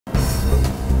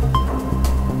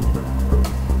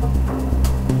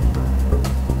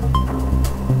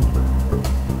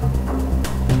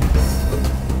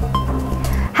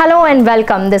Hello and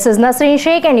welcome. This is Nasreen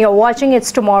Sheikh and you're watching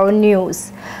It's Tomorrow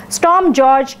News. Storm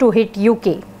George to hit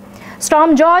UK.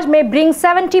 Storm George may bring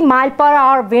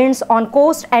 70-mile-per-hour winds on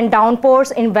coast and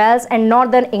downpours in Wales and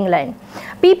northern England.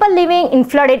 People living in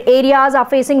flooded areas are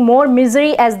facing more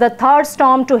misery as the third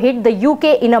storm to hit the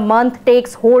UK in a month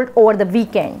takes hold over the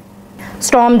weekend.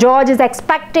 Storm George is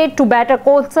expected to batter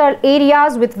coastal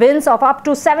areas with winds of up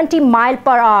to 70 miles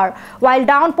per hour, while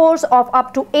downpours of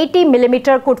up to 80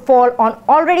 mm could fall on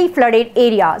already flooded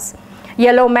areas.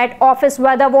 Yellow Met Office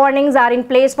weather warnings are in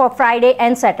place for Friday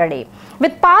and Saturday,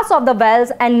 with parts of the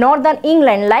Wales and northern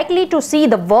England likely to see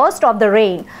the worst of the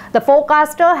rain. The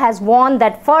forecaster has warned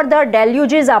that further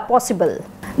deluges are possible.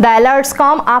 The alerts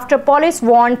come after police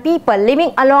warned people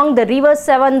living along the River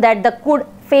Severn that they could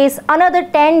face another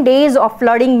 10 days of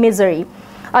flooding misery,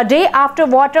 a day after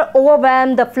water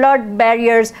overwhelmed the flood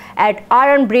barriers at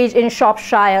Iron Bridge in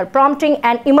Shropshire, prompting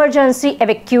an emergency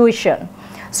evacuation.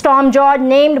 Storm George,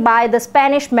 named by the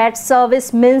Spanish Met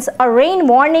Service, means a rain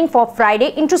warning for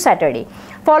Friday into Saturday,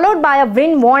 followed by a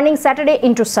wind warning Saturday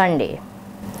into Sunday.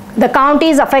 The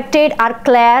counties affected are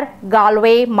Clare,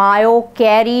 Galway, Mayo,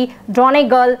 Kerry,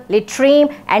 Donegal, Leitrim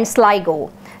and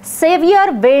Sligo.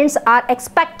 Severe winds are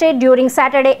expected during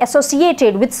Saturday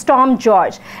associated with Storm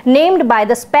George, named by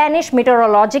the Spanish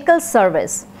Meteorological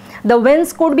Service. The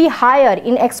winds could be higher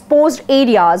in exposed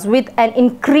areas with an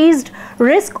increased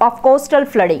risk of coastal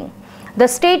flooding. The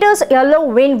status yellow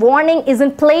wind warning is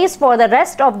in place for the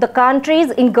rest of the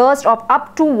countries in gusts of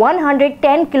up to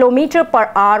 110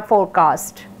 km/h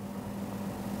forecast.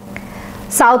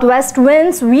 Southwest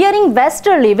winds veering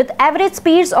westerly with average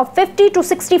speeds of 50 to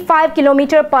 65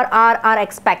 km/h are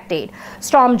expected.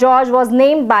 Storm George was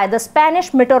named by the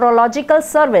Spanish Meteorological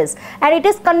Service, and it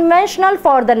is conventional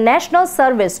for the National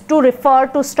Service to refer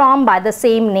to storm by the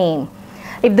same name.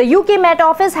 If the UK Met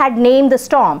Office had named the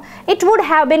storm, it would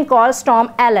have been called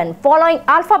Storm Alan, following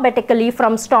alphabetically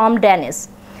from Storm Dennis.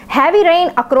 Heavy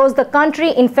rain across the country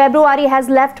in February has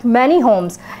left many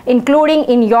homes, including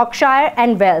in Yorkshire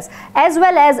and Wales, as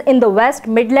well as in the West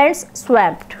Midlands,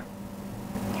 swamped.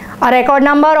 A record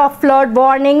number of flood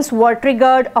warnings were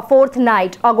triggered a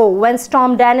fortnight ago when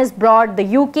Storm Dennis brought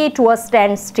the UK to a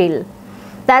standstill.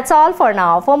 That's all for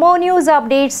now. For more news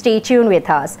updates, stay tuned with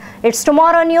us. It's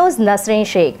Tomorrow News, Nasreen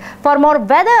Sheikh. For more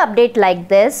weather updates like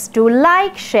this, do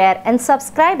like, share and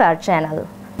subscribe our channel.